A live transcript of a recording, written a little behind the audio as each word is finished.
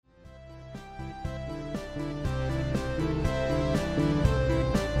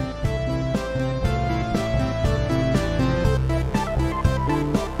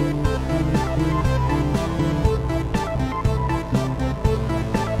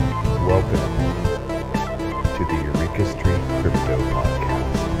Welcome to the Eureka Street Crypto Podcast.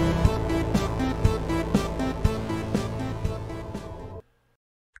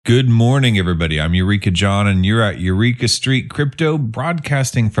 Good morning, everybody. I'm Eureka John, and you're at Eureka Street Crypto,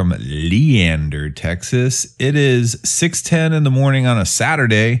 broadcasting from Leander, Texas. It is 6:10 in the morning on a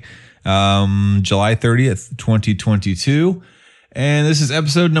Saturday, July 30th, 2022. And this is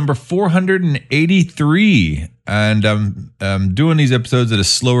episode number 483. And I'm doing these episodes at a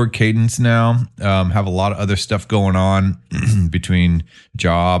slower cadence now. Have a lot of other stuff going on between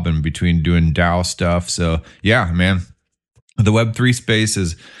job and between doing DAO stuff. So yeah, man, the Web3 space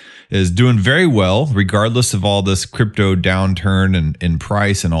is doing very well, regardless of all this crypto downturn and in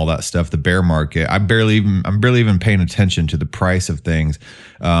price and all that stuff, the bear market. I'm barely even paying attention to the price of things.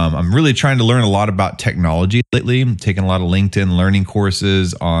 I'm really trying to learn a lot about technology lately. I'm taking a lot of LinkedIn learning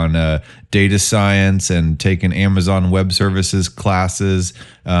courses on data science and taking Amazon Web Services classes,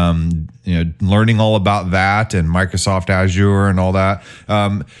 learning all about that and Microsoft Azure and all that.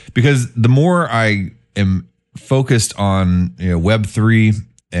 Because the more I am focused on Web3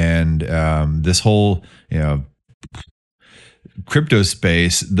 and this whole crypto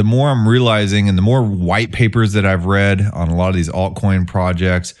space, the more I'm realizing, and the more white papers that I've read on a lot of these altcoin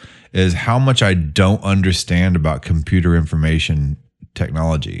projects, is how much I don't understand about computer information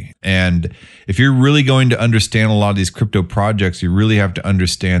technology. And if you're really going to understand a lot of these crypto projects, you really have to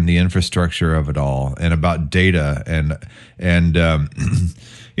understand the infrastructure of it all and about data and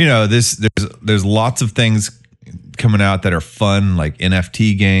there's lots of things coming out that are fun, like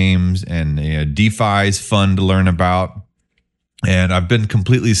NFT games, and DeFi is fun to learn about. And I've been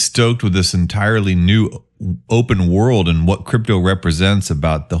completely stoked with this entirely new open world and what crypto represents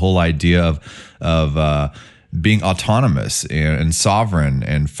about the whole idea of being autonomous and sovereign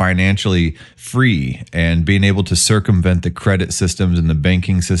and financially free, and being able to circumvent the credit systems and the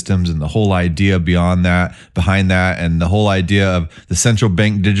banking systems, and the whole idea behind that, and the whole idea of the central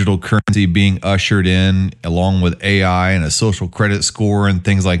bank digital currency being ushered in along with AI and a social credit score and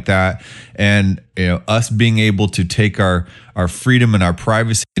things like that. And us being able to take our freedom and our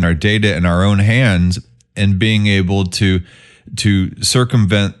privacy and our data in our own hands, and being able to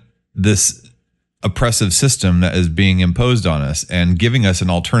circumvent this oppressive system that is being imposed on us and giving us an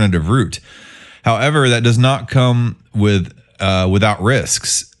alternative route. However, that does not come without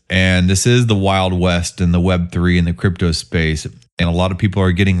risks. And this is the Wild West in the Web3 and the crypto space. And a lot of people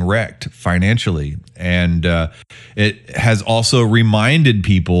are getting wrecked financially. And it has also reminded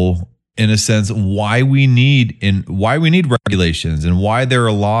people, in a sense, why we need regulations, and why there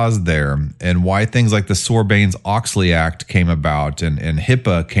are laws there, and why things like the Sarbanes-Oxley Act came about, and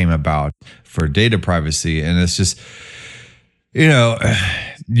HIPAA came about for data privacy. And it's just,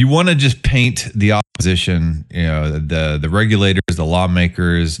 you want to just paint the opposition, the regulators, the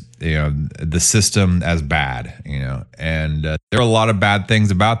lawmakers, the system as bad, and there are a lot of bad things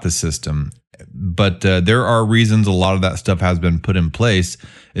about the system. But there are reasons a lot of that stuff has been put in place,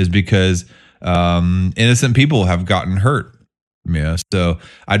 is because innocent people have gotten hurt. So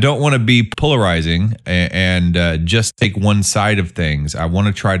I don't want to be polarizing and just take one side of things. I want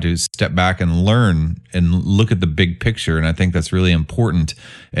to try to step back and learn and look at the big picture. And I think that's really important.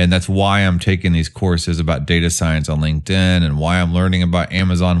 And that's why I'm taking these courses about data science on LinkedIn, and why I'm learning about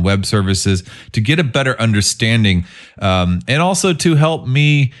Amazon Web Services, to get a better understanding, and also to help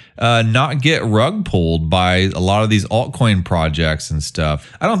me not get rug pulled by a lot of these altcoin projects and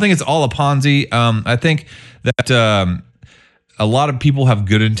stuff. I don't think it's all a Ponzi. I think that a lot of people have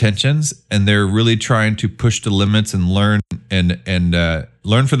good intentions, and they're really trying to push the limits and learn and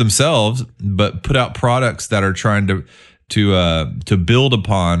learn for themselves, but put out products that are trying to build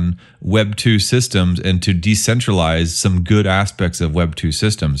upon Web 2 systems and to decentralize some good aspects of Web 2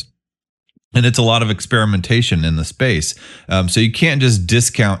 systems. And it's a lot of experimentation in the space. So you can't just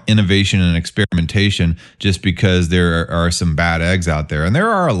discount innovation and experimentation just because there are some bad eggs out there. And there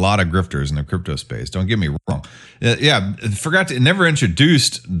are a lot of grifters in the crypto space. Don't get me wrong. Never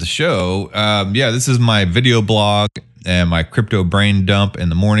introduced the show. This is my video blog and my crypto brain dump in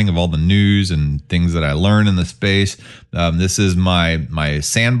the morning of all the news and things that I learn in the space. This is my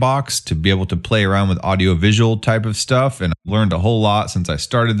sandbox to be able to play around with audio-visual type of stuff. And I've learned a whole lot since I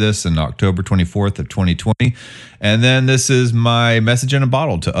started this in October 24th of 2020. And then this is my message in a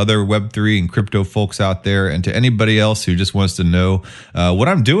bottle to other Web3 and crypto folks out there, and to anybody else who just wants to know what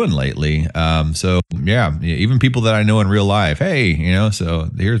I'm doing lately. Even people that I know in real life. Hey,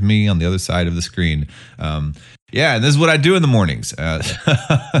 so here's me on the other side of the screen. Yeah, and this is what I do in the mornings. I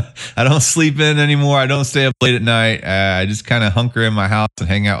don't sleep in anymore. I don't stay up late at night. I just kind of hunker in my house and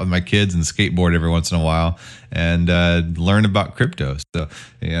hang out with my kids and skateboard every once in a while and learn about crypto. So,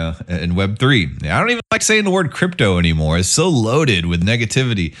 yeah, and Web3. I don't even like saying the word crypto anymore. It's so loaded with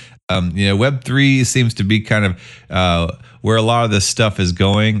negativity. Web3 seems to be kind of where a lot of this stuff is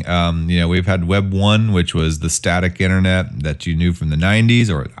going. We've had Web 1, which was the static internet that you knew from the 90s,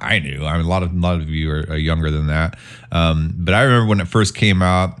 or I knew. I mean, a lot of you are younger than that. But I remember when it first came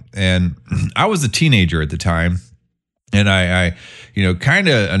out, and I was a teenager at the time. And I kind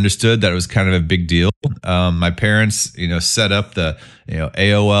of understood that it was kind of a big deal. My parents, set up the,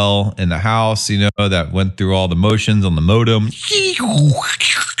 AOL in the house, that went through all the motions on the modem.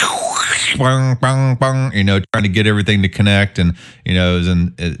 Trying to get everything to connect. And,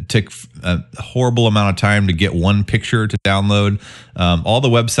 it took a horrible amount of time to get one picture to download. All the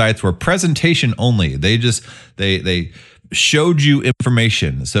websites were presentation only. They showed you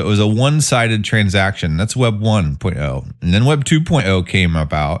information. So it was a one-sided transaction. That's Web 1.0. And then Web 2.0 came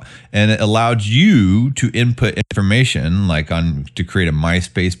about, and it allowed you to input information like to create a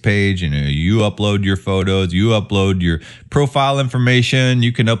MySpace page. You upload your photos, you upload your profile information,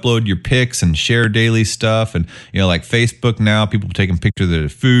 you can upload your pics and share daily stuff. And, like Facebook now, people taking pictures of their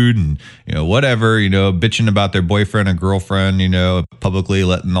food and, whatever, bitching about their boyfriend and girlfriend, publicly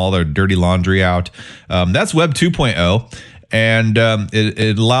letting all their dirty laundry out. That's Web 2.0. And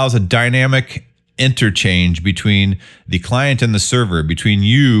it allows a dynamic interchange between the client and the server, between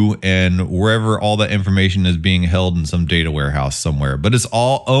you and wherever all that information is being held in some data warehouse somewhere. But it's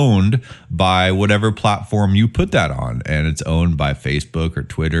all owned by whatever platform you put that on. And it's owned by Facebook or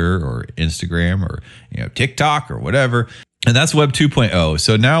Twitter or Instagram or TikTok or whatever. And that's Web 2.0.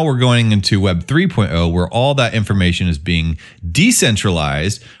 So now we're going into Web 3.0, where all that information is being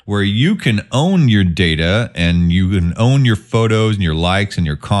decentralized, where you can own your data and you can own your photos and your likes and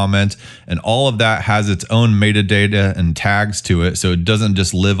your comments. And all of that has its own metadata and tags to it. So it doesn't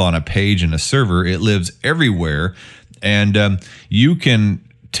just live on a page in a server. It lives everywhere. And you can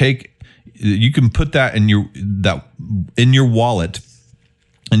put that in your wallet.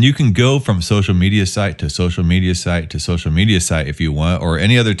 And you can go from social media site to social media site to social media site if you want, or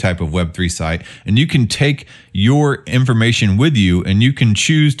any other type of Web3 site. And you can take your information with you, and you can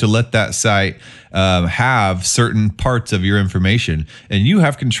choose to let that site have certain parts of your information, and you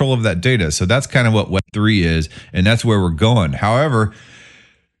have control of that data. So that's kind of what Web3 is, and that's where we're going. However,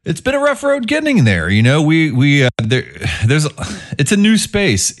 it's been a rough road getting there. It's a new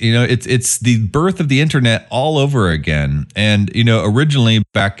space. It's the birth of the internet all over again. And originally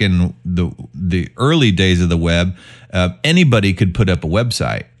back in the early days of the web, anybody could put up a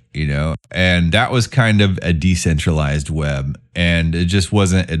website. And that was kind of a decentralized web, and it just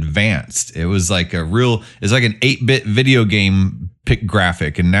wasn't advanced. It was like it's like an 8-bit video game pic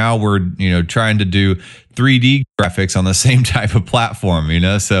graphic. And now we're, trying to do 3D graphics on the same type of platform,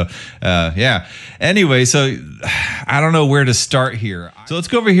 So, yeah. Anyway, so I don't know where to start here. So let's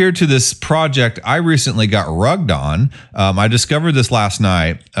go over here to this project I recently got rugged on. I discovered this last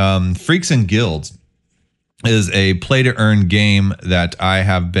night. Freaks and Guilds is a play-to-earn game that I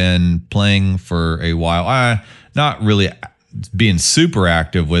have been playing for a while. Not really being super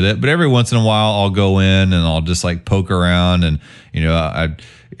active with it, but every once in a while I'll go in and I'll just like poke around, and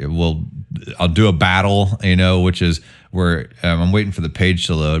I'll do a battle, which is where I'm waiting for the page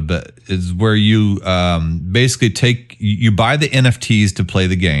to load, but it's where you basically you buy the NFTs to play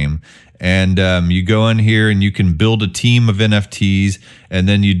the game. And you go in here and you can build a team of NFTs, and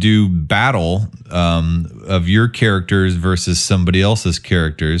then you do battle of your characters versus somebody else's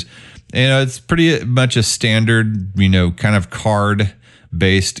characters. It's pretty much a standard, kind of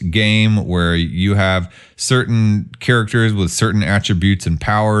card-based game where you have certain characters with certain attributes and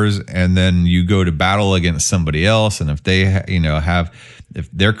powers, and then you go to battle against somebody else. And if they, if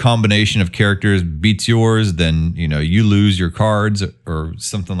their combination of characters beats yours, then, you lose your cards or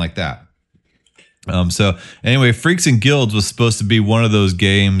something like that. So anyway, Freaks and Guilds was supposed to be one of those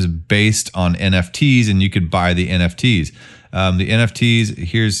games based on NFTs, and you could buy the NFTs. The NFTs,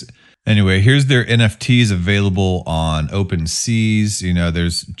 here's their NFTs available on OpenSeas.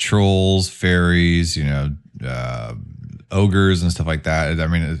 There's trolls, fairies, ogres and stuff like that. I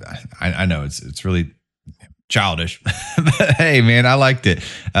mean, I know it's really childish, but hey, man, I liked it.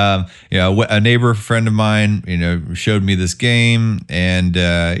 A neighbor friend of mine, showed me this game, and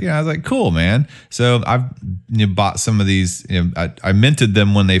I was like, cool, man. So I've bought some of these. I minted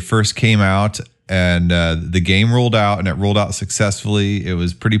them when they first came out, and the game rolled out, and it rolled out successfully. It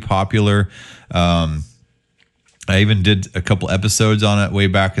was pretty popular. I even did a couple episodes on it way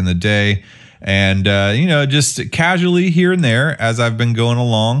back in the day. And, just casually here and there as I've been going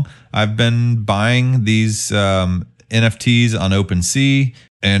along, I've been buying these NFTs on OpenSea,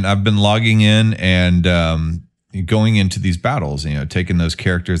 and I've been logging in and going into these battles, taking those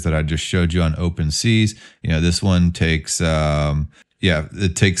characters that I just showed you on OpenSeas. This one takes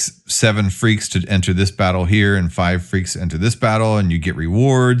it takes 7 freaks to enter this battle here and 5 freaks to enter this battle, and you get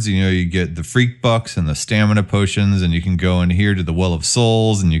rewards. You get the freak bucks and the stamina potions, and you can go in here to the Well of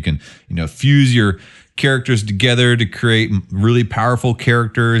Souls, and you can, fuse your characters together to create really powerful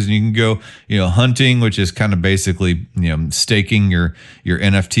characters. And you can go, hunting, which is kind of basically, staking your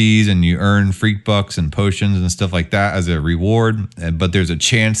NFTs, and you earn freak bucks and potions and stuff like that as a reward. But there's a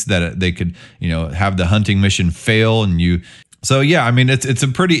chance that they could, have the hunting mission fail, and so yeah, I mean, it's a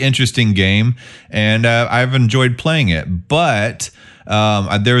pretty interesting game, and I've enjoyed playing it. But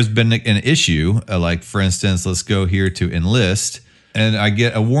there has been an issue. Like, for instance, let's go here to enlist, and I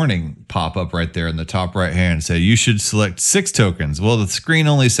get a warning pop up right there in the top right hand, say you should select 6 tokens. Well, the screen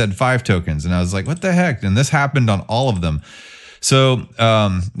only said 5 tokens, and I was like, what the heck? And this happened on all of them. So,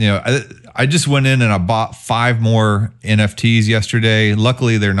 I just went in and I bought 5 more NFTs yesterday.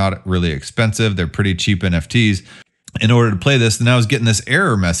 Luckily, they're not really expensive. They're pretty cheap NFTs in order to play this. And I was getting this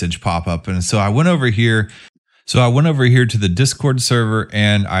error message pop up. And so I went over here. To the Discord server,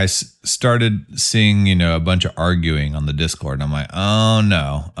 and I started seeing, a bunch of arguing on the Discord. And I'm like, oh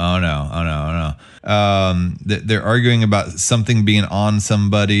no. They're arguing about something being on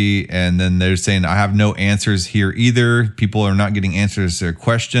somebody, and then they're saying, I have no answers here either. People are not getting answers to their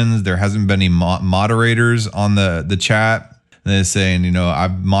questions. There hasn't been any moderators on the chat. And they're saying,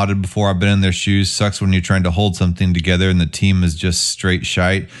 I've modded before. I've been in their shoes. Sucks when you're trying to hold something together and the team is just straight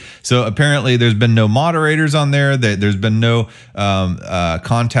shite. So apparently there's been no moderators on there. There's been no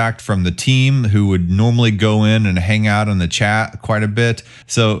contact from the team who would normally go in and hang out in the chat quite a bit.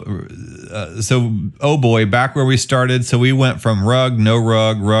 So oh boy, back where we started. So we went from rug, no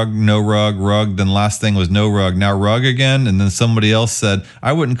rug, rug, no rug, rug. Then last thing was no rug. Now rug again. And then somebody else said,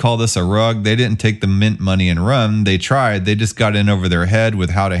 I wouldn't call this a rug. They didn't take the mint money and run. They tried. They just got in over their head with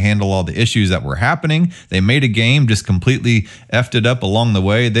how to handle all the issues that were happening. They made a game, just completely effed it up along the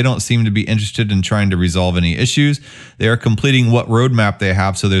way. They don't seem to be interested in trying to resolve any issues. They are completing what roadmap they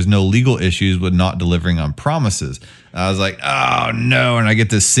have, so there's no legal issues with not delivering on promises. I was like, oh no. And I get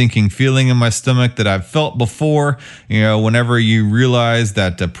this sinking feeling in my stomach that I've felt before. Whenever you realize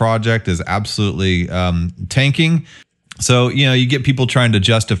that the project is absolutely tanking. So, you get people trying to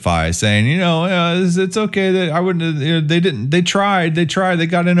justify, saying, it's okay that I wouldn't, they tried, they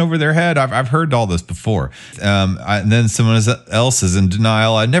got in over their head. I've heard all this before. And then someone else is in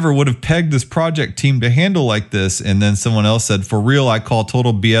denial. I never would have pegged this project team to handle like this. And then someone else said, for real, I call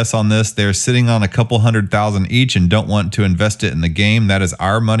total BS on this. They're sitting on a couple $100,000 each and don't want to invest it in the game. That is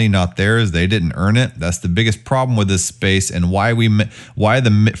our money, not theirs. They didn't earn it. That's the biggest problem with this space, and why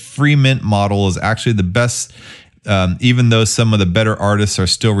the free mint model is actually the best. Even though some of the better artists are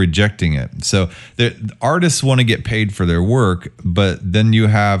still rejecting it. So the artists want to get paid for their work, but then you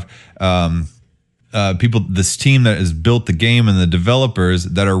have people, this team that has built the game, and the developers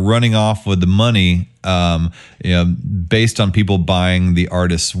that are running off with the money based on people buying the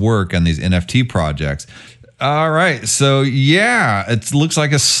artist's work and these NFT projects. All right. So yeah, it looks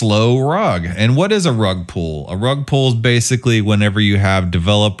like a slow rug. And what is a rug pull? A rug pull is basically whenever you have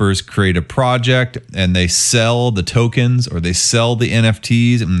developers create a project and they sell the tokens or they sell the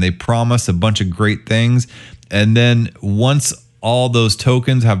NFTs and they promise a bunch of great things. And then once all those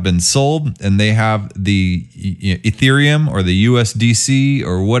tokens have been sold and they have the Ethereum or the USDC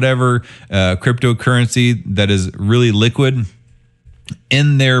or whatever cryptocurrency that is really liquid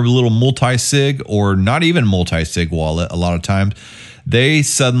in their little multi-sig or not even multi-sig wallet, a lot of times, they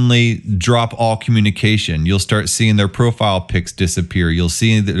suddenly drop all communication. You'll start seeing their profile pics disappear. You'll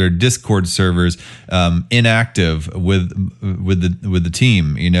see their Discord servers inactive with the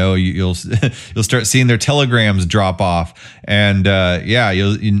team. You'll start seeing their Telegrams drop off, and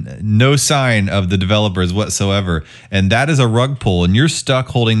no sign of the developers whatsoever. And that is a rug pull, and you're stuck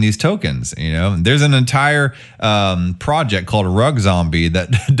holding these tokens. There's an entire project called Rug Zombie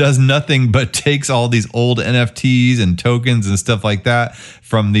that does nothing but takes all these old NFTs and tokens and stuff like that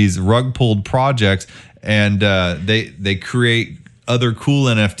from these rug pulled projects, and they create other cool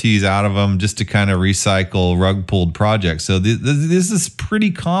NFTs out of them just to kind of recycle rug pulled projects. So this is pretty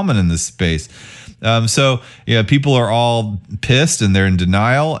common in this space. People are all pissed and they're in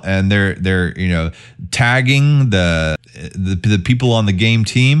denial, and they're tagging the people on the game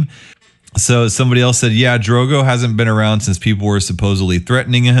team. So somebody else said, yeah, Drogo hasn't been around since people were supposedly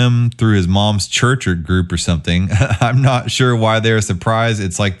threatening him through his mom's church or group or something. I'm not sure why they're surprised.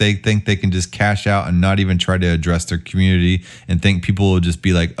 It's like they think they can just cash out and not even try to address their community and think people will just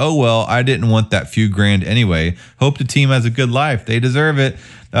be like, oh, well, I didn't want that few grand anyway. Hope the team has a good life. They deserve it.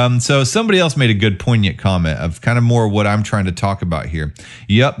 So somebody else made a good poignant comment of kind of more what I'm trying to talk about here.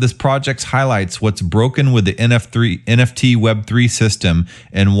 Yep, this project highlights what's broken with the NFT Web3 system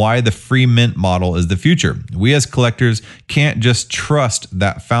and why the free mint model is the future. We as collectors can't just trust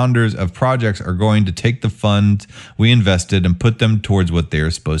that founders of projects are going to take the funds we invested and put them towards what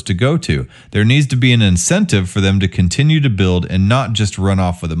they're supposed to go to. There needs to be an incentive for them to continue to build and not just run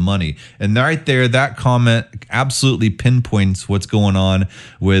off with the money. And right there, that comment absolutely pinpoints what's going on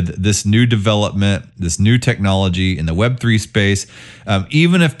with this new development, this new technology in the Web3 space.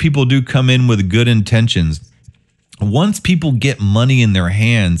 Even if people do come in with good intentions, once people get money in their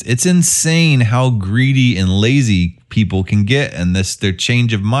hands, it's insane how greedy and lazy people can get, and their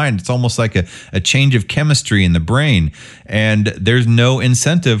change of mind. It's almost like a change of chemistry in the brain, and there's no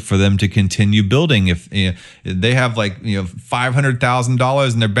incentive for them to continue building. If they have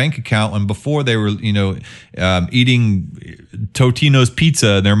 $500,000 in their bank account, when before they were eating Totino's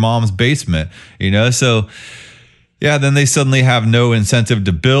pizza in their mom's basement, so. Yeah, then they suddenly have no incentive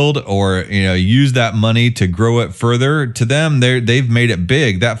to build or use that money to grow it further. To them, they've made it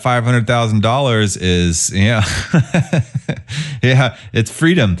big. That $500,000 is yeah, it's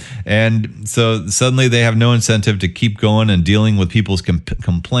freedom, and so suddenly they have no incentive to keep going and dealing with people's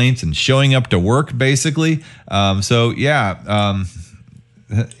complaints and showing up to work, basically. Yeah,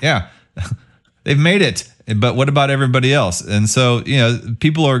 they've made it. But what about everybody else? And so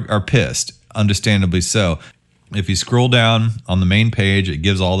people are pissed, understandably so. If you scroll down on the main page, it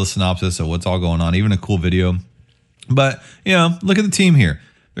gives all the synopsis of what's all going on, even a cool video. But, look at the team here.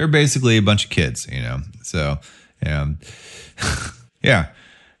 They're basically a bunch of kids, So, yeah.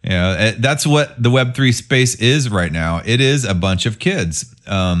 That's what the Web3 space is right now. It is a bunch of kids.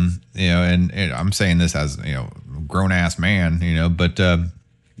 And I'm saying this as, grown ass man, but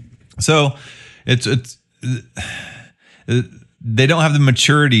so it's they don't have the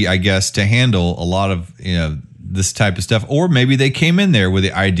maturity, I guess, to handle a lot of, this type of stuff. Or maybe they came in there with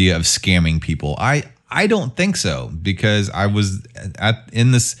the idea of scamming people. I don't think so, because I was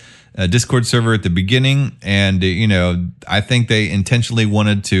in this Discord server at the beginning, and I think they intentionally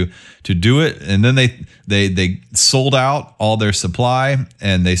wanted to do it, and then they sold out all their supply,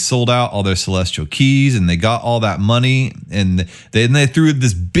 and they sold out all their celestial keys, and they got all that money, and they threw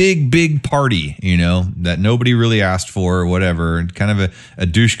this big party, that nobody really asked for or whatever, kind of a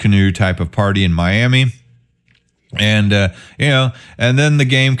douche canoe type of party in Miami. And, and then the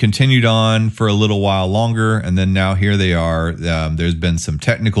game continued on for a little while longer. And then now here they are. There's been some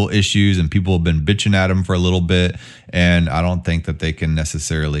technical issues and people have been bitching at them for a little bit. And I don't think that they can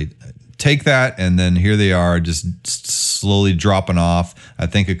necessarily take that. And then here they are just slowly dropping off. I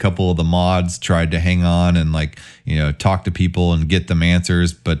think a couple of the mods tried to hang on and talk to people and get them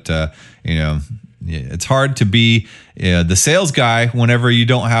answers. But, it's hard to be the sales guy whenever you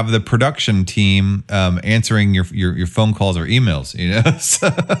don't have the production team answering your phone calls or emails,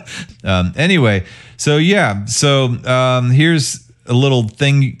 Anyway, so yeah, here's a little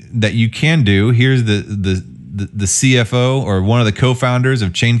thing that you can do. Here's the CFO, or one of the co-founders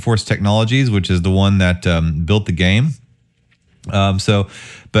of Chainforce Technologies, which is the one that built the game.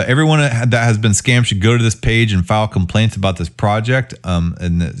 But everyone that has been scammed should go to this page and file complaints about this project.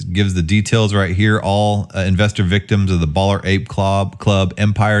 And it gives the details right here. All investor victims of the Baller Ape Club,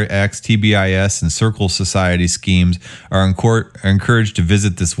 Empire X, TBIS, and Circle Society schemes are encouraged to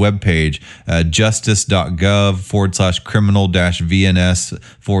visit this webpage,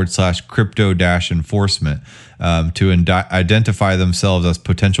 justice.gov/criminal-vns/crypto-enforcement. To identify themselves as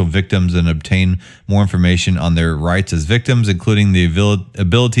potential victims and obtain more information on their rights as victims, including the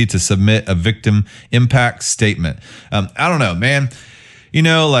ability to submit a victim impact statement. I don't know, man.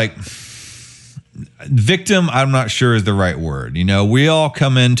 Victim, I'm not sure is the right word. We all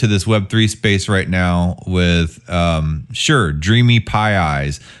come into this Web3 space right now with, sure, dreamy pie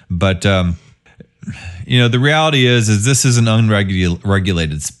eyes, but the reality is this is an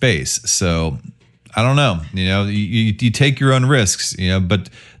unregulated space. So I don't know, you take your own risks, but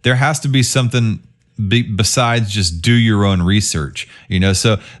there has to be something besides just do your own research,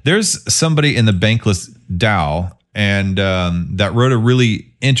 So there's somebody in the Bankless DAO and that wrote a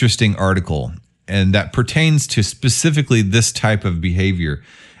really interesting article, and that pertains to specifically this type of behavior,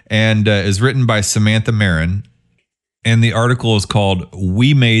 and is written by Samantha Marin. And the article is called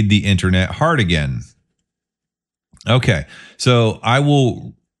 "We Made the Internet Hard Again." Okay, so I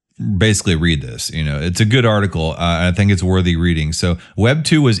will basically read this. It's a good article. I think it's worthy reading. So Web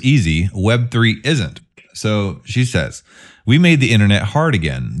 2 was easy. Web 3 isn't. So she says, we made the internet hard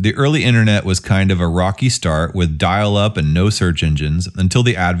again. The early internet was kind of a rocky start with dial-up and no search engines until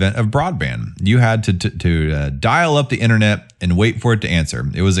the advent of broadband. You had to dial up the internet and wait for it to answer.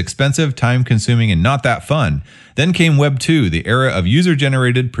 It was expensive, time-consuming, and not that fun. Then came Web 2, the era of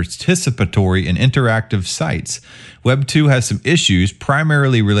user-generated, participatory, and interactive sites. Web 2 has some issues,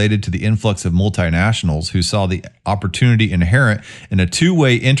 primarily related to the influx of multinationals who saw the opportunity inherent in a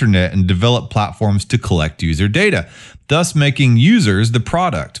two-way internet and developed platforms to collect user data, thus making users the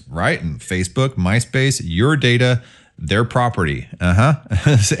product, right? And Facebook, MySpace, your data, their property.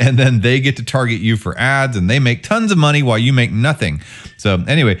 And then they get to target you for ads and they make tons of money while you make nothing. So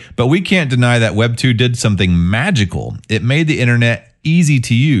anyway, but we can't deny that Web 2 did something magical. It made the internet easy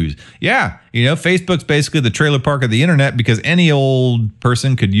to use. Yeah, Facebook's basically the trailer park of the internet because any old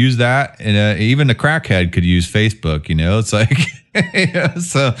person could use that, and even a crackhead could use Facebook. It's like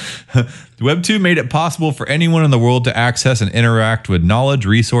so Web 2 made it possible for anyone in the world to access and interact with knowledge,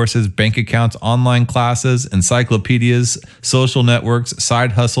 resources, bank accounts, online classes, encyclopedias, social networks,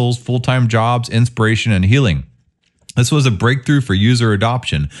 side hustles, full-time jobs, inspiration, and healing. This was a breakthrough for user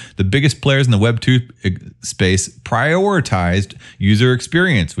adoption. The biggest players in the Web 2 space prioritized user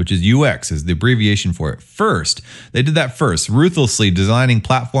experience, which is UX, is the abbreviation for it. First, they did that first, ruthlessly designing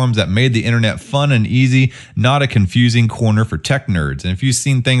platforms that made the internet fun and easy, not a confusing corner for tech nerds. And if you've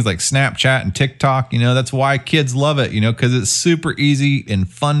seen things like Snapchat and TikTok, that's why kids love it, because it's super easy and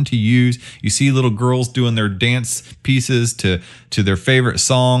fun to use. You see little girls doing their dance pieces to their favorite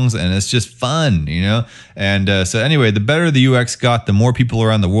songs, and it's just fun, And so anyway, the better the UX got, the more people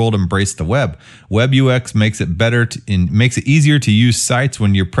around the world embraced the web. Web UX makes it better makes it easier to use sites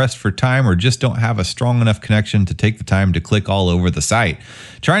when you're pressed for time or just don't have a strong enough connection to take the time to click all over the site.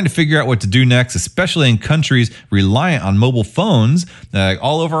 Trying to figure out what to do next, especially in countries reliant on mobile phones,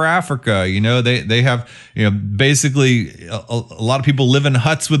 all over Africa. They have basically a lot of people live in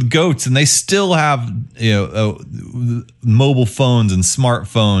huts with goats, and they still have mobile phones and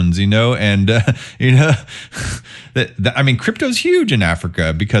smartphones. And crypto's huge in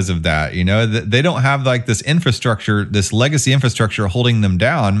Africa because of that. They don't have like this infrastructure, this legacy infrastructure holding them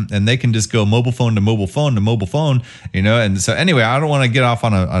down, and they can just go mobile phone to mobile phone to mobile phone. And so anyway, I don't want to get off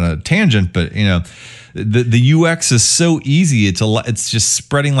on a tangent, but the UX is so easy. It's just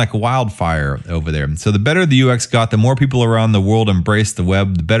spreading like wildfire over there. So the better the UX got, the more people around the world embrace the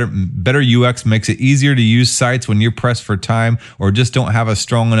web. The better UX makes it easier to use sites when you're pressed for time or just don't have a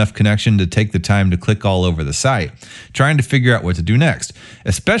strong enough connection to take the time to click all over the site. Trying to figure out what to do next,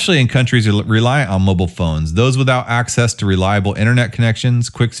 especially in countries reliant on mobile phones, those without access to reliable internet connections,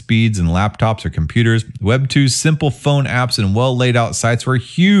 quick speeds, and laptops or computers. Web 2's simple phone apps and well laid out sites were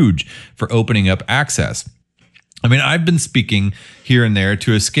huge for opening up access. I've been speaking here and there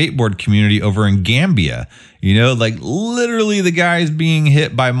to a skateboard community over in Gambia. Like literally the guy's being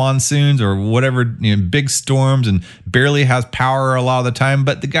hit by monsoons or whatever, big storms, and barely has power a lot of the time,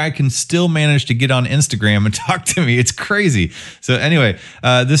 but the guy can still manage to get on Instagram and talk to me. It's crazy. So anyway,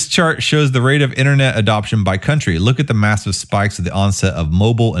 this chart shows the rate of internet adoption by country. Look at the massive spikes at the onset of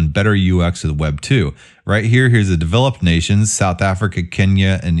mobile and better UX with Web 2. Right here's the developed nations, South Africa,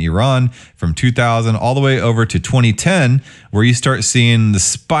 Kenya, and Iran from 2000 all the way over to 2010, where you start seeing the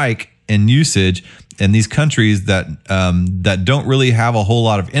spike in usage. In these countries that don't really have a whole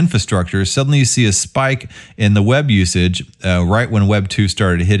lot of infrastructure, suddenly you see a spike in the web usage right when Web 2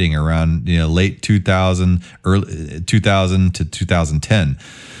 started hitting around late 2000, early 2000 to 2010.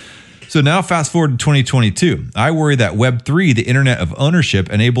 So now fast forward to 2022. I worry that Web 3, the internet of ownership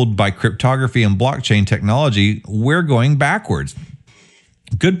enabled by cryptography and blockchain technology, we're going backwards.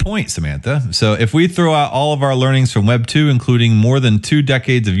 Good point, Samantha. So if we throw out all of our learnings from Web 2, including more than 2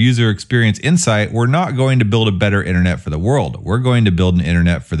 decades of user experience insight, we're not going to build a better internet for the world. We're going to build an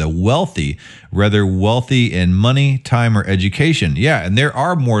internet for the wealthy, whether wealthy in money, time, or education. Yeah, and there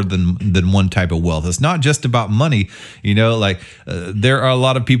are more than one type of wealth. It's not just about money. There are a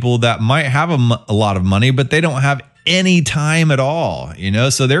lot of people that might have a lot of money, but they don't have any time at all.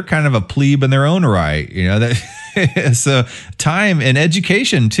 So they're kind of a plebe in their own right. So time and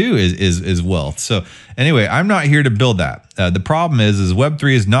education too is wealth. So anyway, I'm not here to build that. The problem is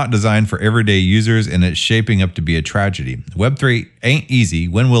Web3 is not designed for everyday users, and it's shaping up to be a tragedy. Web3 ain't easy.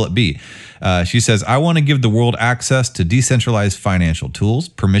 When will it be? She says, I want to give the world access to decentralized financial tools,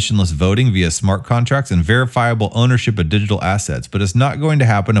 permissionless voting via smart contracts, and verifiable ownership of digital assets. But it's not going to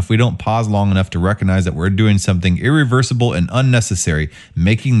happen if we don't pause long enough to recognize that we're doing something irreversible and unnecessary,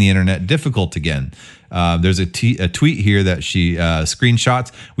 making the internet difficult again. There's a tweet here that she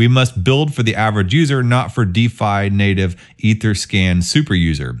screenshots. We must build for the average user, not for DeFi native Etherscan super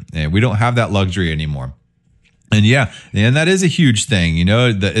user. And we don't have that luxury anymore. And yeah, and that is a huge thing.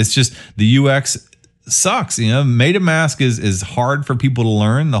 It's just the UX sucks. MetaMask is hard for people to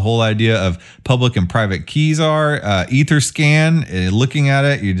learn. The whole idea of public and private keys are Etherscan. Looking at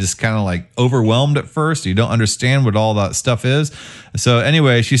it, you're just kind of like overwhelmed at first. You don't understand what all that stuff is. So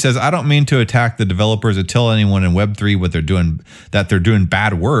anyway, she says, I don't mean to attack the developers or tell anyone in Web3 what they're doing, that they're doing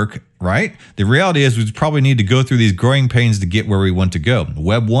bad work. Right? The reality is we probably need to go through these growing pains to get where we want to go.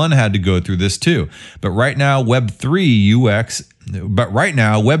 Web 1 had to go through this too. But right now, Web3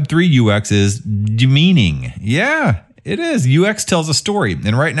 UX is demeaning. Yeah, it is. UX tells a story,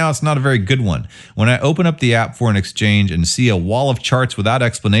 and right now it's not a very good one. When I open up the app for an exchange and see a wall of charts without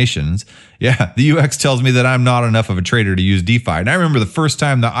explanations, yeah, the UX tells me that I'm not enough of a trader to use DeFi. And I remember the first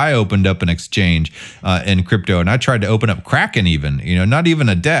time that I opened up an exchange in crypto, and I tried to open up Kraken even, not even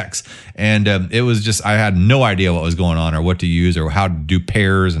a DEX. And it was just, I had no idea what was going on or what to use or how to do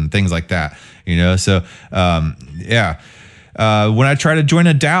pairs and things like that, So, yeah. When I try to join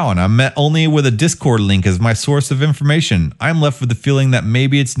a DAO and I'm met only with a Discord link as my source of information, I'm left with the feeling that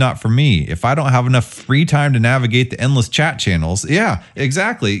maybe it's not for me. If I don't have enough free time to navigate the endless chat channels, yeah,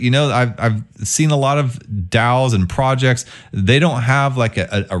 exactly. I've seen a lot of DAOs and projects. They don't have like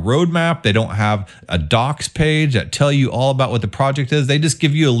a roadmap. They don't have a docs page that tell you all about what the project is. They just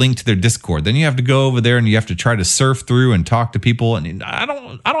give you a link to their Discord. Then you have to go over there and you have to try to surf through and talk to people. And I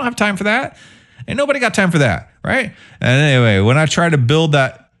don't have time for that. Ain't nobody got time for that, right? And anyway, when I try to buy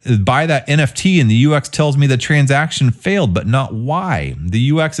that NFT and the UX tells me the transaction failed, but not why.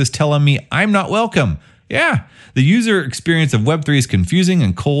 The UX is telling me I'm not welcome. Yeah, the user experience of Web3 is confusing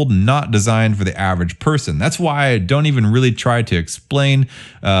and cold and not designed for the average person. That's why I don't even really try to explain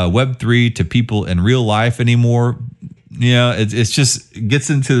Web3 to people in real life anymore. It's just gets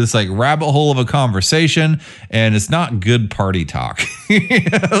into this like rabbit hole of a conversation, and it's not good party talk.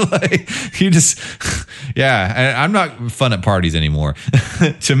 I'm not fun at parties anymore.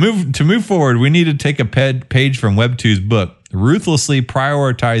 To move forward, we need to take a page from Web2's book, Ruthlessly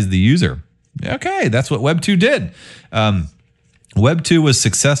Prioritize the User. Okay, that's what Web2 did. Web 2 was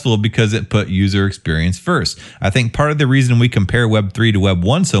successful because it put user experience first. I think part of the reason we compare Web 3 to Web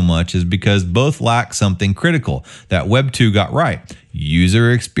 1 so much is because both lack something critical that Web 2 got right: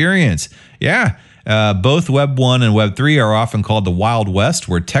 user experience. Yeah. Both Web 1 and Web 3 are often called the Wild West,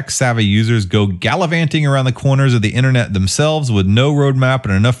 where tech-savvy users go gallivanting around the corners of the internet themselves with no roadmap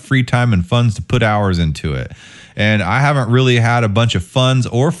and enough free time and funds to put hours into it. And I haven't really had a bunch of funds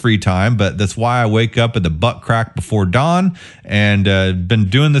or free time, but that's why I wake up at the butt crack before dawn and been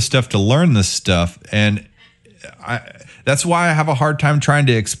doing this stuff to learn this stuff. And that's why I have a hard time trying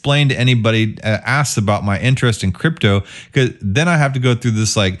to explain to anybody asks about my interest in crypto, because then I have to go through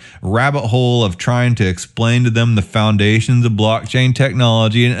this like rabbit hole of trying to explain to them the foundations of blockchain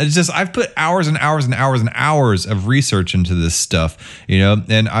technology. And it's just, I've put hours and hours and hours and hours of research into this stuff,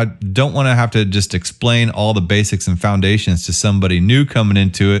 and I don't want to have to just explain all the basics and foundations to somebody new coming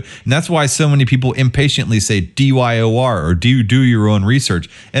into it. And that's why so many people impatiently say DYOR or do your own research.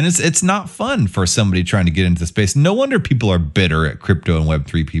 And it's not fun for somebody trying to get into the space. No wonder people are bitter at crypto and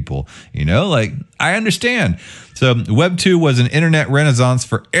Web3 people, I understand. So Web 2 was an internet renaissance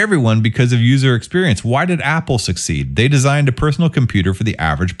for everyone because of user experience. Why did Apple succeed? They designed a personal computer for the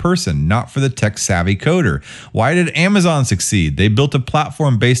average person, not for the tech-savvy coder. Why did Amazon succeed? They built a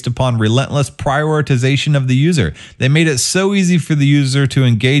platform based upon relentless prioritization of the user. They made it so easy for the user to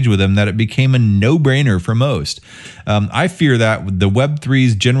engage with them that it became a no-brainer for most. I fear that the Web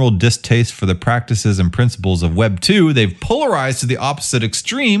 3's general distaste for the practices and principles of Web 2, they've polarized to the opposite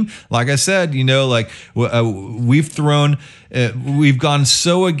extreme. Like I said, we've gone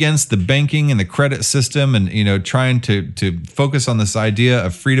so against the banking and the credit system and, trying to focus on this idea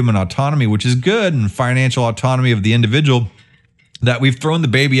of freedom and autonomy, which is good, and financial autonomy of the individual. that we've thrown the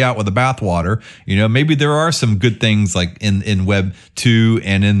baby out with the bathwater. You know, maybe there are some good things like in Web 2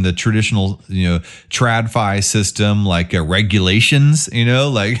 and in the traditional, you know, TradFi system, like regulations, you know,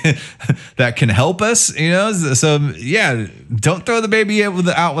 like that can help us, you know. So yeah, don't throw the baby out with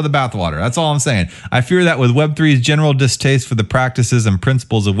the bathwater. That's all I'm saying. I fear that with Web 3's general distaste for the practices and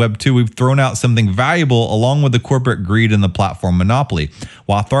principles of Web 2, we've thrown out something valuable along with the corporate greed and the platform monopoly.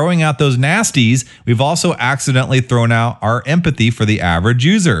 While throwing out those nasties, we've also accidentally thrown out our empathy for the average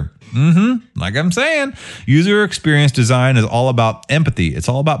user. Like I'm saying, user experience design is all about empathy. It's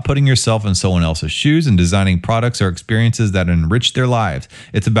all about putting yourself in someone else's shoes and designing products or experiences that enrich their lives.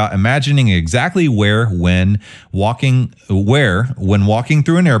 It's about imagining exactly when walking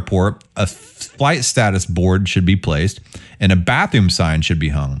through an airport, a flight status board should be placed and a bathroom sign should be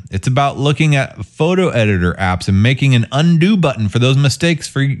hung. It's about looking at photo editor apps and making an undo button for those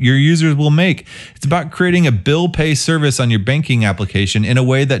mistakes your users will make. It's about creating a bill pay service on your banking application in a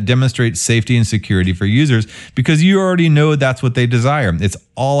way that demonstrates safety and security for users because you already know that's what they desire. It's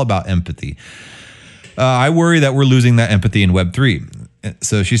all about empathy. I worry that we're losing that empathy in Web 3.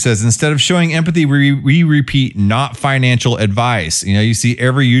 So she says, instead of showing empathy, we repeat not financial advice. You know, you see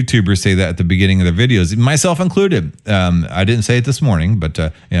every YouTuber say that at the beginning of their videos, myself included. I didn't say it this morning, but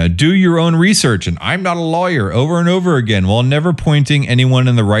you know, do your own research. And I'm not a lawyer, over and over again, while never pointing anyone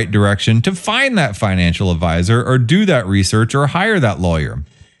in the right direction to find that financial advisor or do that research or hire that lawyer.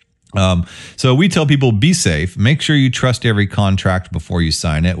 So we tell people, be safe. Make sure you trust every contract before you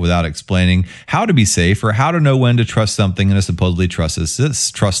sign it without explaining how to be safe or how to know when to trust something in a supposedly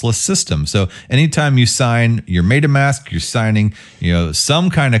trustless system. So anytime you sign your MetaMask, you're signing, you know, some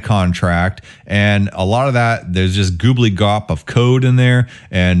kind of contract, and a lot of that, there's just gobbledygook of code in there,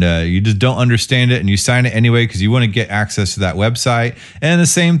 and you just don't understand it, and you sign it anyway because you want to get access to that website. And the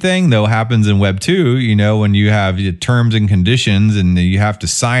same thing, though, happens in Web 2, you know, when you have your terms and conditions and you have to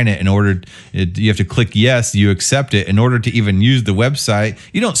sign it you have to click yes, you accept it in order to even use the website.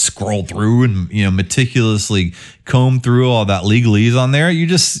 You don't scroll through and, you know, meticulously comb through all that legalese on there.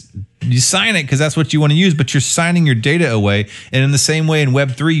 You sign it because that's what you want to use, but you're signing your data away. And in the same way in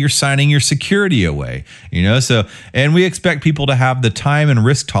Web 3, you're signing your security away, you know? So, and we expect people to have the time and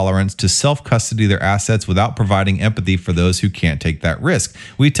risk tolerance to self-custody their assets without providing empathy for those who can't take that risk.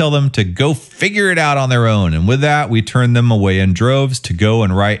 We tell them to go figure it out on their own. And with that, we turn them away in droves to go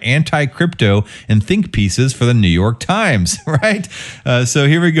and write anti-crypto and think pieces for the New York Times, right? So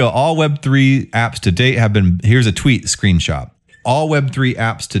here we go. All Web 3 apps to date here's a tweet screenshot. All Web 3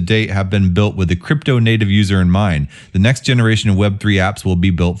 apps to date have been built with the crypto native user in mind. The next generation of Web 3 apps will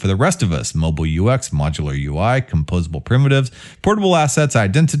be built for the rest of us. Mobile UX, modular UI, composable primitives, portable assets,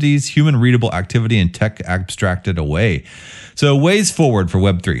 identities, human readable activity, and tech abstracted away. So ways forward for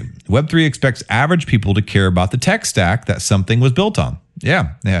Web 3. Web 3 expects average people to care about the tech stack that something was built on.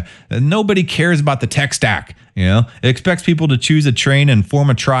 Yeah. Nobody cares about the tech stack. You know, it expects people to choose a train and form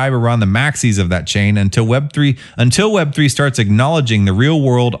a tribe around the maxis of that chain until Web 3 starts acknowledging the real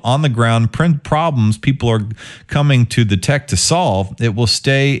world on the ground problems people are coming to the tech to solve. It will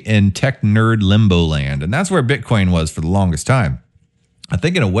stay in tech nerd limbo land. And that's where Bitcoin was for the longest time. I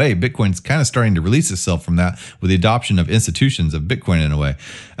think in a way, Bitcoin's kind of starting to release itself from that with the adoption of institutions of Bitcoin in a way.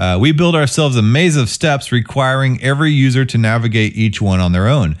 We build ourselves a maze of steps requiring every user to navigate each one on their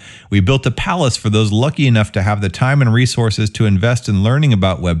own. We built a palace for those lucky enough to have the time and resources to invest in learning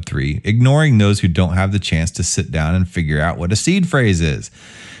about Web3, ignoring those who don't have the chance to sit down and figure out what a seed phrase is.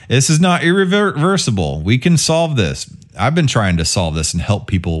 This is not irreversible. We can solve this. I've been trying to solve this and help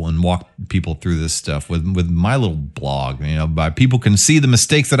people and walk people through this stuff with my little blog, you know, by people can see the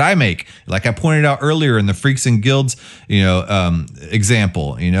mistakes that I make. Like I pointed out earlier in the Freaks and Guilds, you know,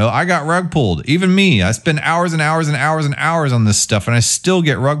 example, you know, I got rug pulled. Even me, I spend hours and hours and hours and hours on this stuff and I still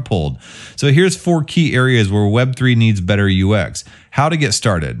get rug pulled. So here's 4 key areas where Web3 needs better UX. How to get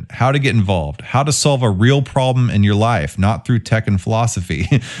started, how to get involved, how to solve a real problem in your life, not through tech and philosophy,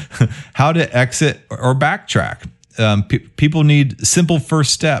 how to exit or backtrack. People need simple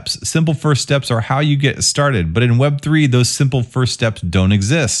first steps. Simple first steps are how you get started. But in Web3, those simple first steps don't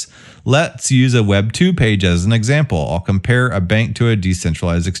exist. Let's use a Web 2 page as an example. I'll compare a bank to a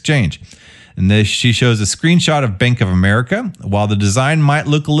decentralized exchange. And she shows a screenshot of Bank of America. While the design might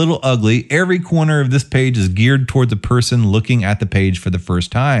look a little ugly, every corner of this page is geared towards a person looking at the page for the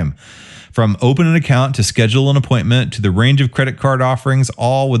first time. From open an account to schedule an appointment to the range of credit card offerings,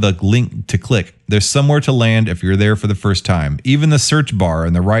 all with a link to click. There's somewhere to land if you're there for the first time. Even the search bar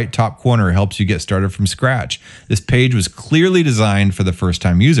in the right top corner helps you get started from scratch. This page was clearly designed for the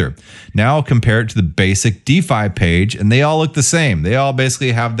first-time user. Now compare it to the basic DeFi page, and they all look the same. They all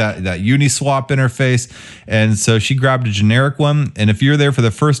basically have that Uniswap interface. And so she grabbed a generic one. And if you're there for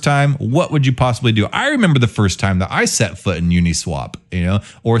the first time, what would you possibly do? I remember the first time that I set foot in Uniswap,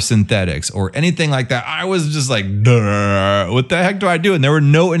 or Synthetics or anything like that. I was just like, duh, what the heck do I do? And there were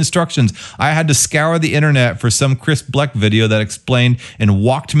no instructions. I had to scour the internet for some Chris Bleck video that explained and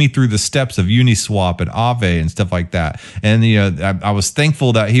walked me through the steps of Uniswap and Aave and stuff like that. And I was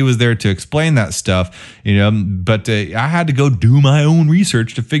thankful that he was there to explain that stuff, but I had to go do my own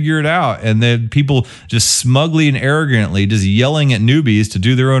research to figure it out. And then people just smugly and arrogantly just yelling at newbies to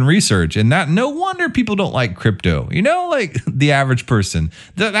do their own research. And that, no wonder people don't like crypto, like the average person,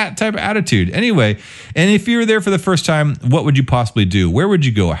 that type of attitude. Anyway, and if you were there for the first time, what would you possibly do? Where would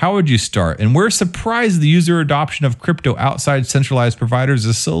you go? How would you start? And we're surprised the user adoption of crypto outside centralized providers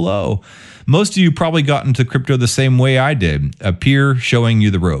is so low. Most of you probably got into crypto the same way I did, a peer showing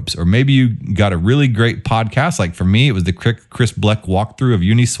you the ropes. Or maybe you got a really great podcast. Like for me, it was the Chris Bleck walkthrough of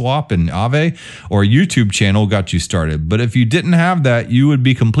Uniswap and Aave, or a YouTube channel got you started. But if you didn't have that, you would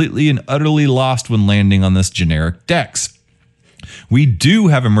be completely and utterly lost when landing on this generic DEX. We do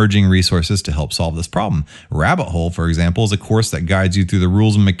have emerging resources to help solve this problem. Rabbit Hole, for example, is a course that guides you through the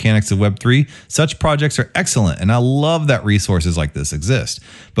rules and mechanics of Web3. Such projects are excellent, and I love that resources like this exist.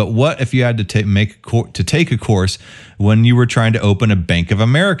 But what if you had to take a course when you were trying to open a Bank of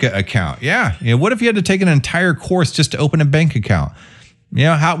America account? Yeah, what if you had to take an entire course just to open a bank account?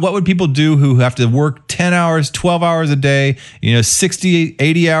 What would people do who have to work 10 hours, 12 hours a day, 60,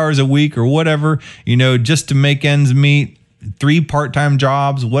 80 hours a week or whatever, just to make ends meet? 3 part-time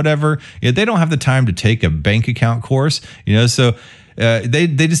jobs, whatever. They don't have the time to take a bank account course, so they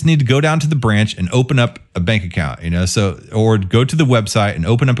just need to go down to the branch and open up a bank account, or go to the website and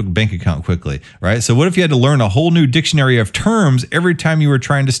open up a bank account quickly, right? So what if you had to learn a whole new dictionary of terms every time you were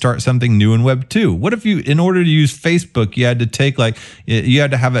trying to start something new in Web 2? What if you, in order to use Facebook, you had to take you had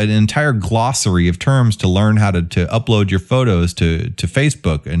to have an entire glossary of terms to learn how to upload your photos to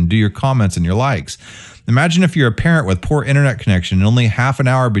Facebook and do your comments and your likes? Imagine if you're a parent with poor internet connection and only half an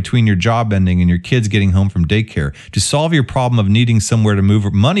hour between your job ending and your kids getting home from daycare. To solve your problem of needing somewhere to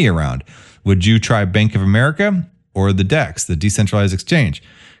move money around, would you try Bank of America or the DEX, the decentralized exchange?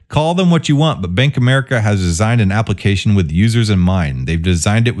 Call them what you want, but Bank of America has designed an application with users in mind. They've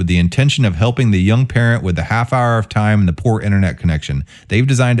designed it with the intention of helping the young parent with the half hour of time and the poor internet connection. They've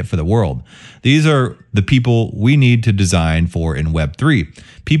designed it for the world. These are the people we need to design for in Web3.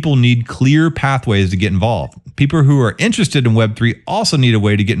 People need clear pathways to get involved. People who are interested in Web3 also need a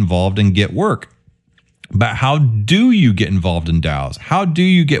way to get involved and get work. But how do you get involved in DAOs? How do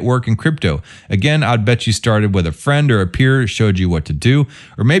you get work in crypto? Again, I'd bet you started with a friend or a peer showed you what to do.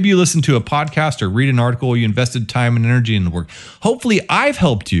 Or maybe you listened to a podcast or read an article, you invested time and energy in the work. Hopefully, I've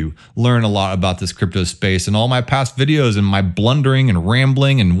helped you learn a lot about this crypto space and all my past videos and my blundering and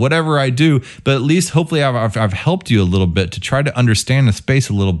rambling and whatever I do. But at least hopefully I've helped you a little bit to try to understand the space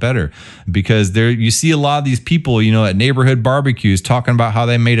a little better. Because you see a lot of these people, at neighborhood barbecues talking about how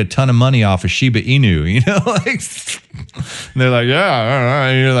they made a ton of money off of Shiba Inu, they're like, yeah,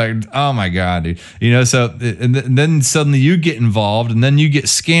 and you're like, oh my God, dude. So and then suddenly you get involved and then you get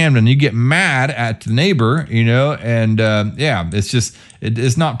scammed and you get mad at the neighbor, and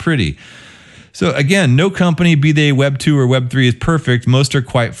it's not pretty. So again, no company, be they Web 2 or Web 3, is perfect. Most are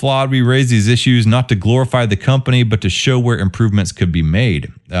quite flawed. We raise these issues not to glorify the company, but to show where improvements could be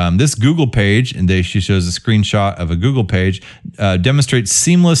made. This Google page, and she shows a screenshot of a Google page, demonstrates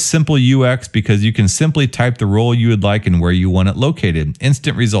seamless, simple UX because you can simply type the role you would like and where you want it located.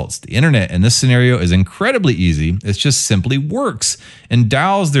 Instant results. The internet in this scenario is incredibly easy. It just simply works. In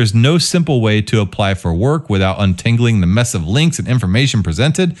DAOs, there's no simple way to apply for work without untangling the mess of links and information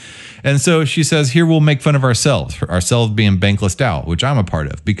presented. And so she says, here we'll make fun of ourselves being Bankless DAO, which I'm a part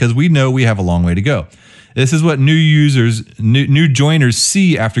of, because we know we have a long way to go. This is what new joiners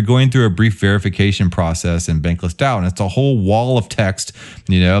see after going through a brief verification process in Bankless DAO. And it's a whole wall of text,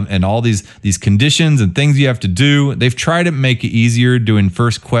 and all these conditions and things you have to do. They've tried to make it easier doing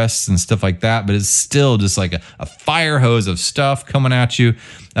first quests and stuff like that, but it's still just like a fire hose of stuff coming at you.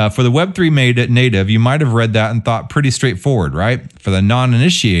 For the Web3 native, you might have read that and thought pretty straightforward, right? For the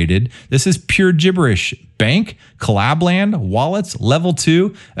non-initiated, this is pure gibberish. Bank, Collabland, wallets, level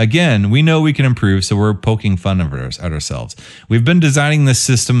 2. Again, we know we can improve, so we're poking fun at ourselves. We've been designing the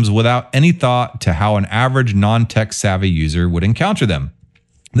systems without any thought to how an average non-tech savvy user would encounter them.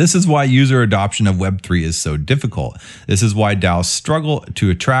 This is why user adoption of Web3 is so difficult. This is why DAOs struggle to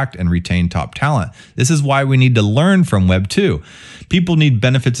attract and retain top talent. This is why we need to learn from Web2. People need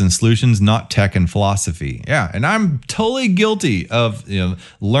benefits and solutions, not tech and philosophy. Yeah, and I'm totally guilty of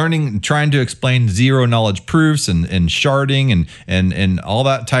learning, trying to explain zero knowledge proofs and sharding and all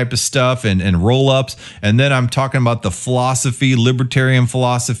that type of stuff and roll-ups. And then I'm talking about the philosophy, libertarian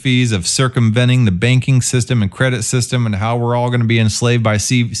philosophies of circumventing the banking system and credit system and how we're all going to be enslaved by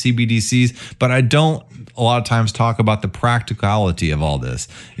CBDCs, but I don't a lot of times talk about the practicality of all this.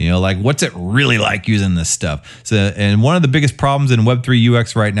 Like what's it really like using this stuff? So, and one of the biggest problems in Web3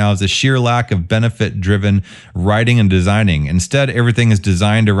 UX right now is the sheer lack of benefit-driven writing and designing. Instead, everything is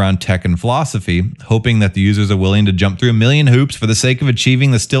designed around tech and philosophy, hoping that the users are willing to jump through a million hoops for the sake of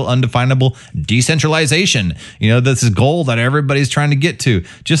achieving the still undefinable decentralization. This is goal that everybody's trying to get to.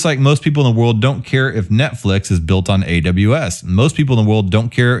 Just like most people in the world don't care if Netflix is built on AWS. Most people in the world don't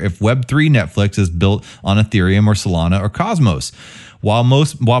care if Web3 Netflix is built on Ethereum or Solana or Cosmos.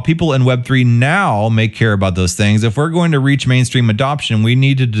 While people in Web3 now may care about those things, if we're going to reach mainstream adoption, we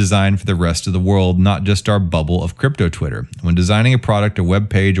need to design for the rest of the world, not just our bubble of crypto Twitter. When designing a product, a web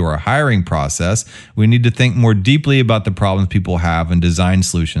page, or a hiring process, we need to think more deeply about the problems people have and design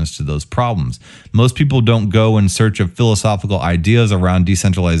solutions to those problems. Most people don't go in search of philosophical ideas around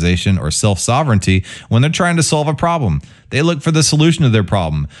decentralization or self-sovereignty when they're trying to solve a problem. They look for the solution to their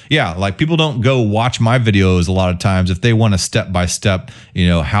problem. Yeah, like people don't go watch my videos a lot of times if they want a step-by-step,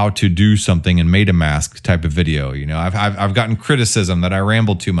 how to do something in MetaMask type of video. I've gotten criticism that I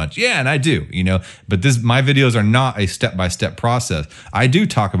ramble too much. Yeah, and I do, but my videos are not a step-by-step process. I do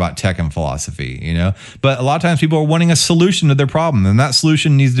talk about tech and philosophy, but a lot of times people are wanting a solution to their problem, and that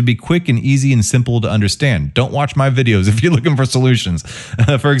solution needs to be quick and easy and simple to understand. Don't watch my videos if you're looking for solutions.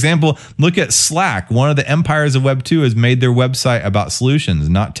 For example, look at Slack. One of the empires of Web2 has made their website about solutions,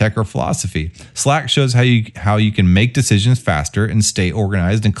 not tech or philosophy. Slack shows how you can make decisions faster and stay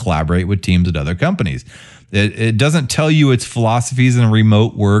organized and collaborate with teams at other companies. It doesn't tell you its philosophies in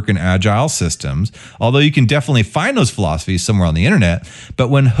remote work and agile systems, although you can definitely find those philosophies somewhere on the internet. But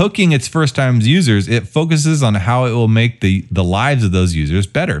when hooking its first-time users, it focuses on how it will make the lives of those users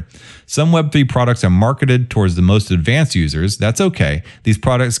better. Some Web3 products are marketed towards the most advanced users. That's okay. These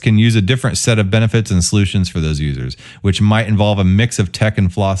products can use a different set of benefits and solutions for those users, which might involve a mix of tech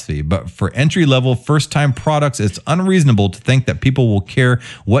and philosophy. But for entry-level, first-time products, it's unreasonable to think that people will care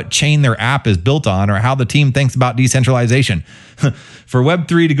what chain their app is built on or how the team thinks about decentralization. For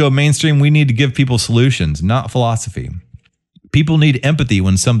Web3 to go mainstream, we need to give people solutions, not philosophy. People need empathy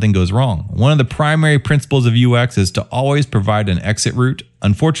when something goes wrong. One of the primary principles of UX is to always provide an exit route.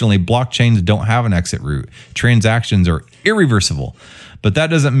 Unfortunately, blockchains don't have an exit route. Transactions are irreversible. But that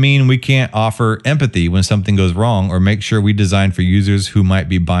doesn't mean we can't offer empathy when something goes wrong or make sure we design for users who might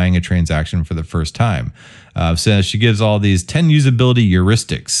be buying a transaction for the first time. So she gives all these 10 usability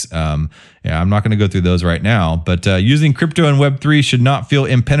heuristics. I'm not going to go through those right now, but using crypto and Web3 should not feel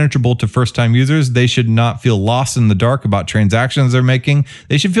impenetrable to first-time users. They should not feel lost in the dark about transactions they're making.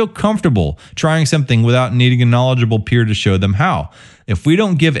 They should feel comfortable trying something without needing a knowledgeable peer to show them how. If we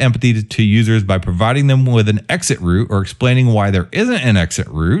don't give empathy to users by providing them with an exit route or explaining why there isn't an exit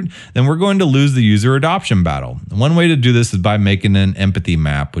route, then we're going to lose the user adoption battle. One way to do this is by making an empathy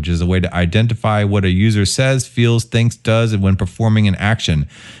map, which is a way to identify what a user says, feels, thinks, does, and when performing an action.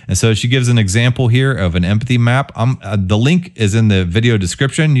 And so she gives an example here of an empathy map. The link is in the video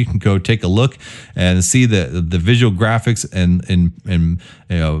description. You can go take a look and see the visual graphics and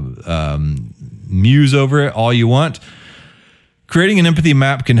muse over it all you want. Creating an empathy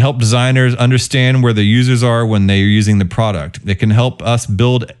map can help designers understand where the users are when they are using the product. It can help us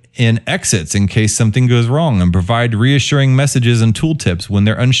build in exits in case something goes wrong and provide reassuring messages and tooltips when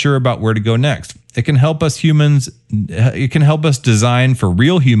they're unsure about where to go next. It can help us design for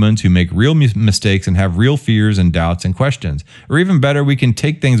real humans who make real mistakes and have real fears and doubts and questions. Or even better, we can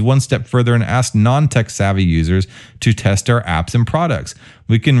take things one step further and ask non-tech savvy users to test our apps and products.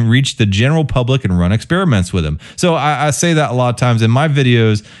 We can reach the general public and run experiments with them. So I say that a lot of times in my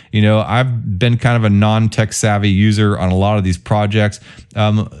videos. I've been kind of a non-tech savvy user on a lot of these projects.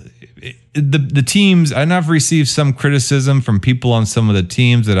 The teams, and I've received some criticism from people on some of the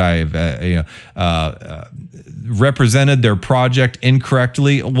teams that I've represented their project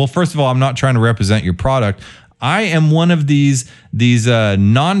incorrectly. Well, first of all, I'm not trying to represent your product. I am one of these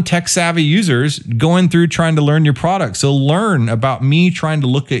non-tech savvy users going through trying to learn your product. So learn about me trying to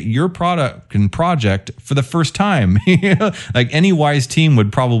look at your product and project for the first time. Like any wise team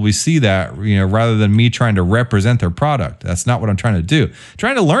would probably see that, rather than me trying to represent their product. That's not what I'm trying to do. I'm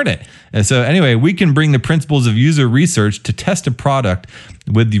trying to learn it. And so anyway, we can bring the principles of user research to test a product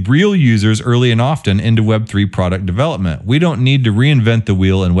with the real users early and often into Web3 product development. We don't need to reinvent the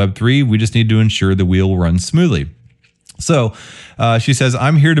wheel in Web3. We just need to ensure the wheel runs smoothly. So she says,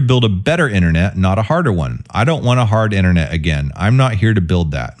 I'm here to build a better internet, not a harder one. I don't want a hard internet again. I'm not here to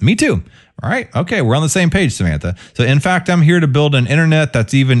build that. Me too. All right. Okay. We're on the same page, Samantha. So in fact, I'm here to build an internet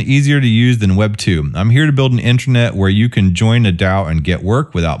that's even easier to use than Web 2. I'm here to build an internet where you can join a DAO and get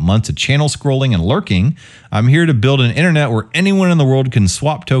work without months of channel scrolling and lurking. I'm here to build an internet where anyone in the world can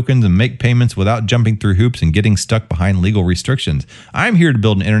swap tokens and make payments without jumping through hoops and getting stuck behind legal restrictions. I'm here to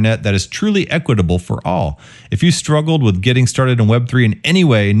build an internet that is truly equitable for all. If you struggled with getting started in Web3 in any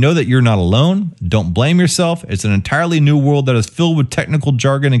way, know that you're not alone. Don't blame yourself. It's an entirely new world that is filled with technical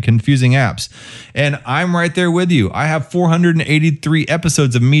jargon and confusing apps. And I'm right there with you. I have 483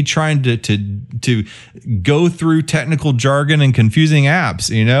 episodes of me trying to go through technical jargon and confusing apps,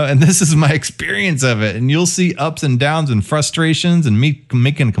 and this is my experience of it. And you'll see ups and downs and frustrations and me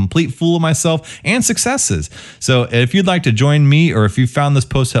making a complete fool of myself and successes. So if you'd like to join me, or if you found this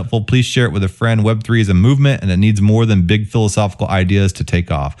post helpful, please share it with a friend. Web3 is a movement, and it needs more than big philosophical ideas to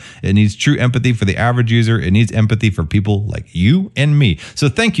take off. It needs true empathy for the average user. It needs empathy for people like you and me. So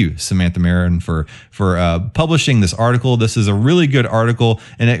thank you, Samantha Marin, for publishing this article. This is a really good article,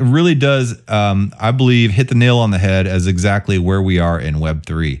 and it really does, I believe, hit the nail on the head as exactly where we are in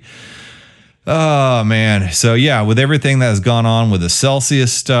Web3. Oh, man. So, yeah, with everything that has gone on with the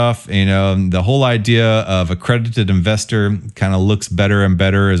Celsius stuff, the whole idea of accredited investor kind of looks better and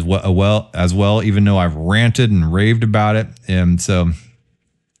better as well, even though I've ranted and raved about it. And so,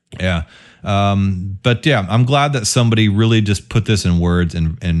 yeah. But yeah, I'm glad that somebody really just put this in words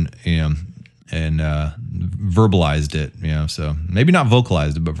and verbalized it, so maybe not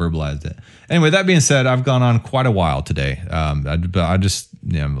vocalized it, but verbalized it. Anyway, that being said, I've gone on quite a while today. I just,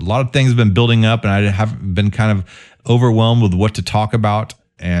 a lot of things have been building up, and I have been kind of overwhelmed with what to talk about.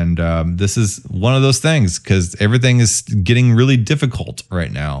 And this is one of those things, because everything is getting really difficult right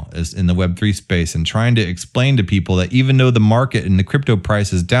now is in the Web3 space, and trying to explain to people that even though the market and the crypto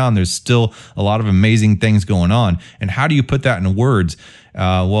price is down, there's still a lot of amazing things going on. And how do you put that in words?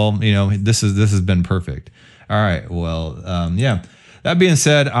 This has been perfect. All right. Well, yeah. That being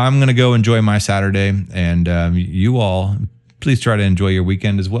said, I'm going to go enjoy my Saturday, and you all, please try to enjoy your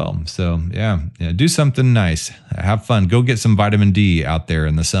weekend as well. So yeah, do something nice. Have fun. Go get some vitamin D out there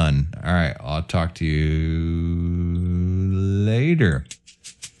in the sun. All right. I'll talk to you later.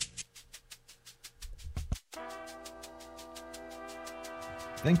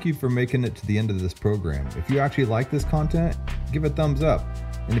 Thank you for making it to the end of this program. If you actually like this content, give a thumbs up.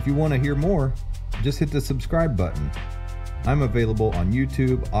 And if you want to hear more, just hit the subscribe button. I'm available on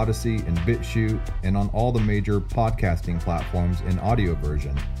YouTube, Odyssey, and BitChute, and on all the major podcasting platforms in audio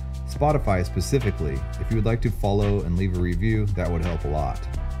version. Spotify specifically. If you would like to follow and leave a review, that would help a lot.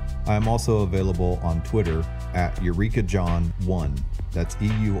 I am also available on Twitter at EurekaJohn1. That's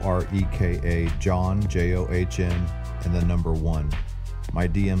EUREKA John, JOHN, and the number 1. My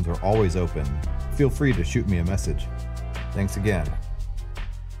DMs are always open. Feel free to shoot me a message. Thanks again.